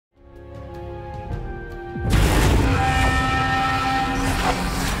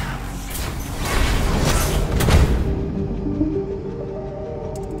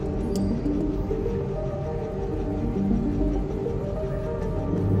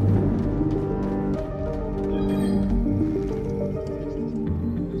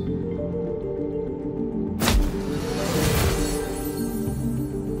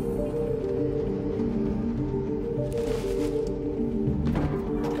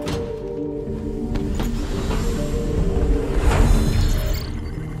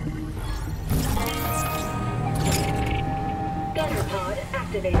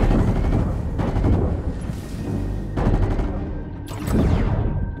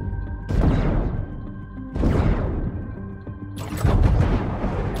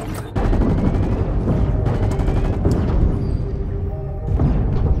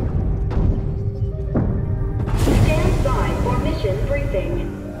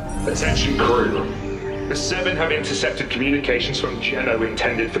Attention crew. The Seven have intercepted communications from Geno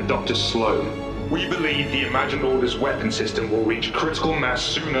intended for Dr. Sloan. We believe the Imagined Order's weapon system will reach critical mass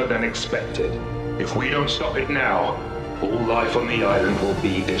sooner than expected. If we don't stop it now, all life on the island will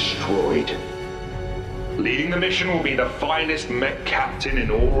be destroyed. Leading the mission will be the finest mech captain in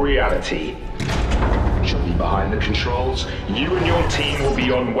all reality. She'll be behind the controls. You and your team will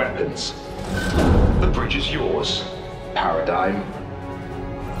be on weapons. The bridge is yours, Paradigm.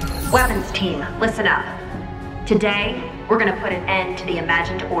 Weapons team, listen up. Today, we're gonna put an end to the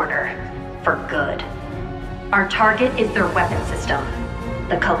Imagined Order. For good. Our target is their weapon system,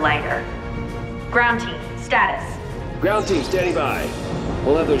 the Collider. Ground team, status. Ground team, standing by.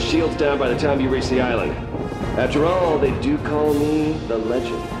 We'll have those shields down by the time you reach the island. After all, they do call me the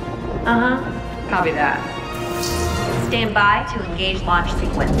Legend. Copy that. Stand by to engage launch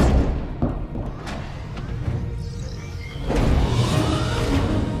sequence.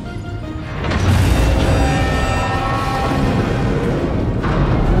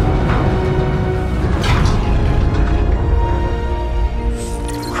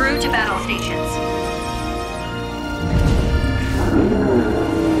 Crew to battle stations.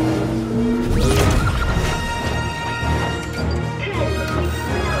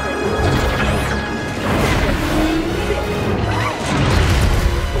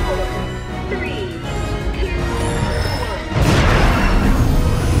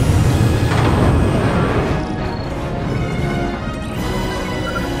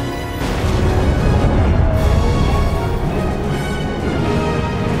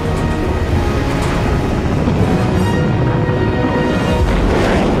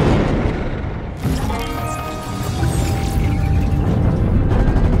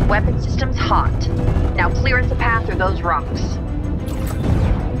 Weapon system's hot. Now clear the path through those rocks.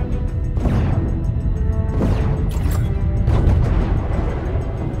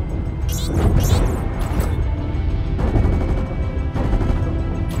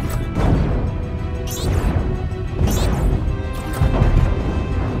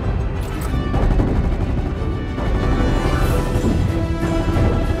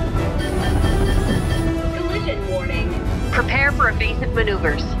 Collision warning. Prepare for evasive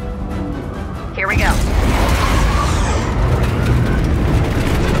maneuvers. Here we go.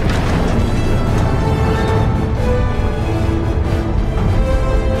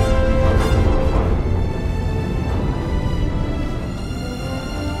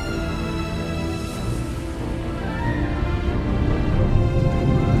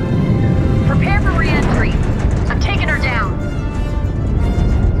 Prepare for re-entry. I'm taking her down.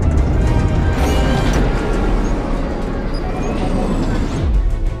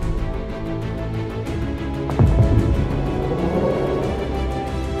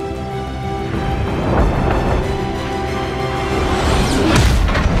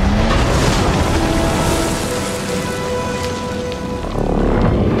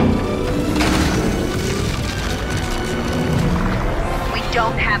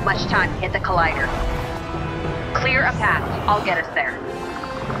 Don't have much time to hit the Collider. Clear a path. I'll get us there.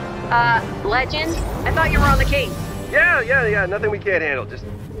 Legend? I thought you were on the case. Yeah, nothing we can't handle. Just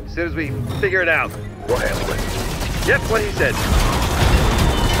as soon as we figure it out, we'll handle it. Yep, what he said.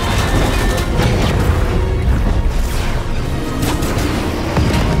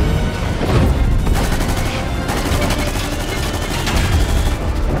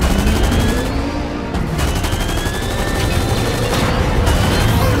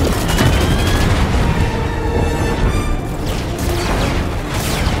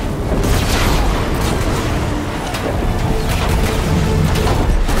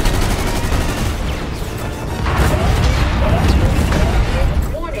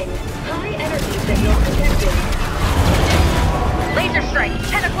 Warning. High energy signal detected. Laser strike,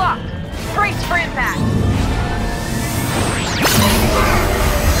 10 o'clock. Brace for impact.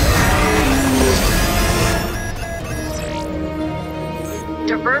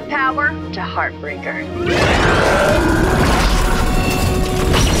 Divert power to Heartbreaker.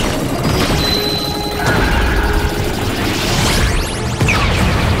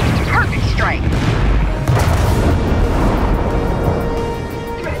 Perfect strike.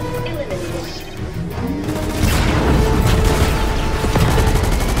 Threat eliminated.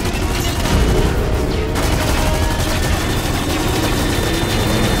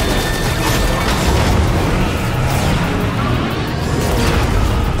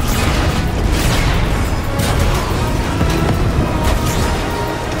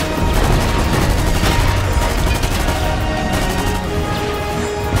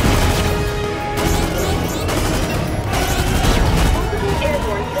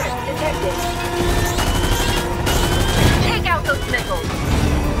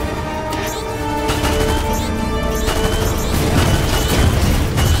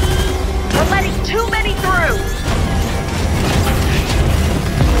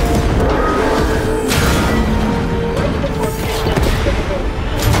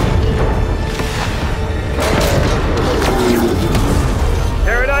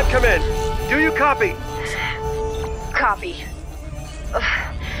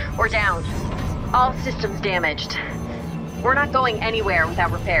 All systems damaged. We're not going anywhere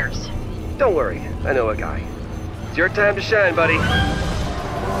without repairs. Don't worry, I know a guy. It's your time to shine, buddy.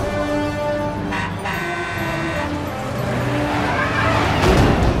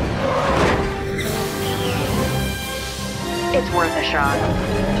 It's worth a shot.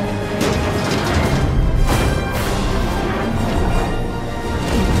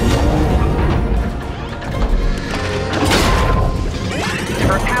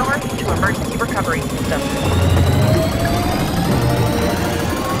 Divert power to emergency recovery system.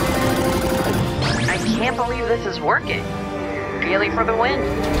 I can't believe this is working. Really for the win.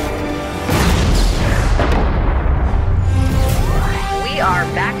 We are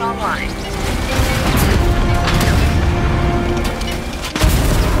back online.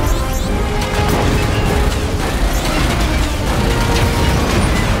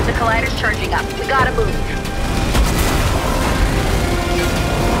 The collider's charging up. We gotta move.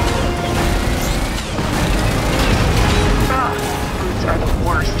 Boots are the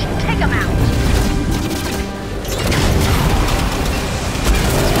worst. Take them out.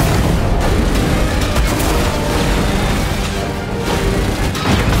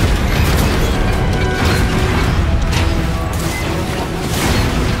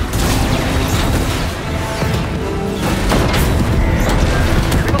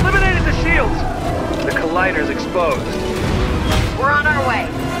 We've eliminated the shields. The collider's exposed. We're on our way.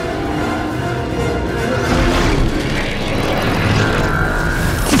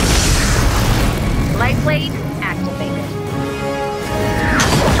 Light blade activated.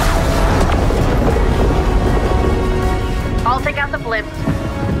 I'll take out the blimps.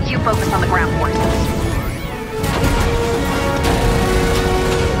 You focus on the ground forces.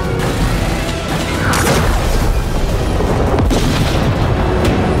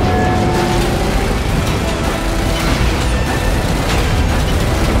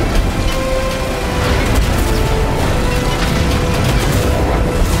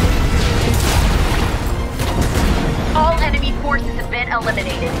 All enemy forces have been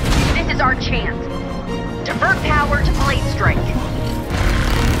eliminated. This is our chance. Divert power to blade strike.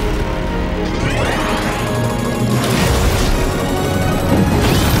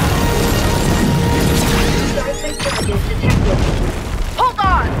 Seismic charges detected. Hold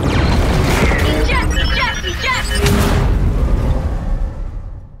on! Eject! Eject! Eject!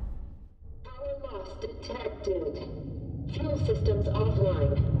 Power loss detected. Fuel systems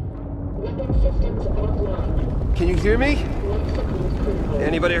offline. Weapon systems offline. Can you hear me? Life support critical.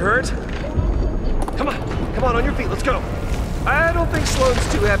 Anybody hurt? Come on your feet, let's go. I don't think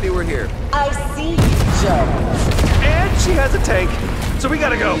Sloane's too happy we're here. I see you, Joe. And she has a tank, so we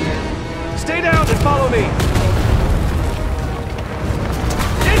gotta go. Stay down and follow me.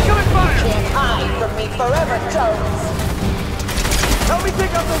 Incoming fire! Can't hide from me forever, Jones. Help me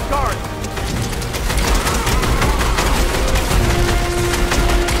pick up those guards.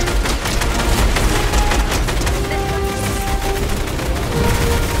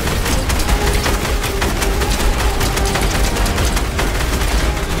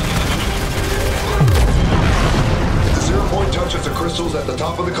 If the 0 point touches the crystals at the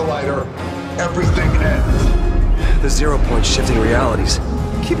top of the collider, everything ends. The 0 point shifting realities.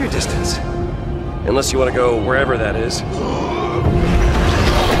 Keep your distance. Unless you want to go wherever that is.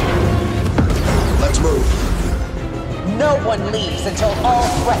 Let's move. No one leaves until all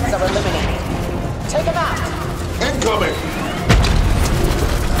threats are eliminated. Take them out. Incoming!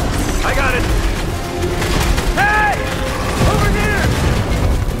 I got it. Hey! Over here!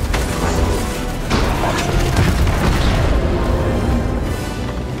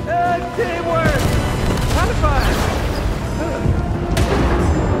 Teamwork! High five!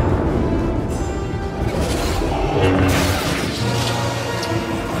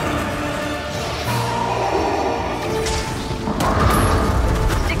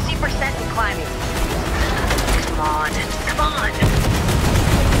 60% in climbing. Come on. Come on.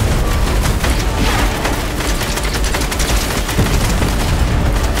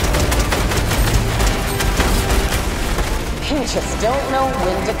 You just don't know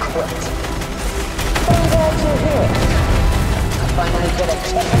when to quit. But I'm glad you're here. I finally get a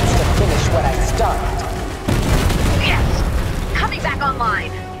chance to finish what I started. Yes. Coming back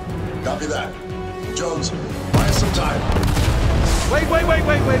online. Copy that. Jones, buy us some time. Wait.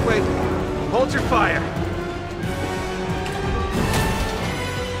 Hold your fire.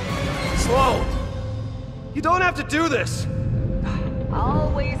 Sloane! You don't have to do this!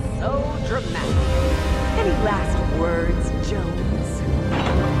 Always so dramatic. Any last words, Jones?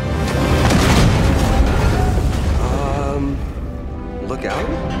 Look out?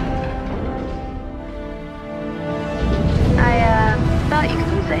 I thought you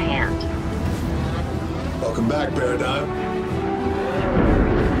could use a hand.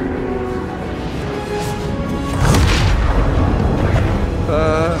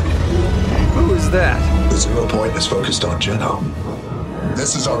 Zero Point is focused on Geno.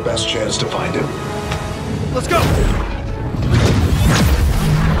 This is our best chance to find him. Let's go!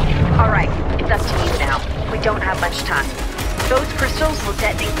 Alright, it's up to you now. We don't have much time. Those crystals will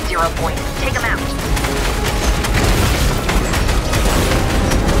detonate the 0 Point. Take them out.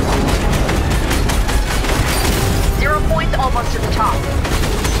 0 Point's almost to the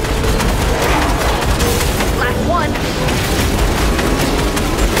top.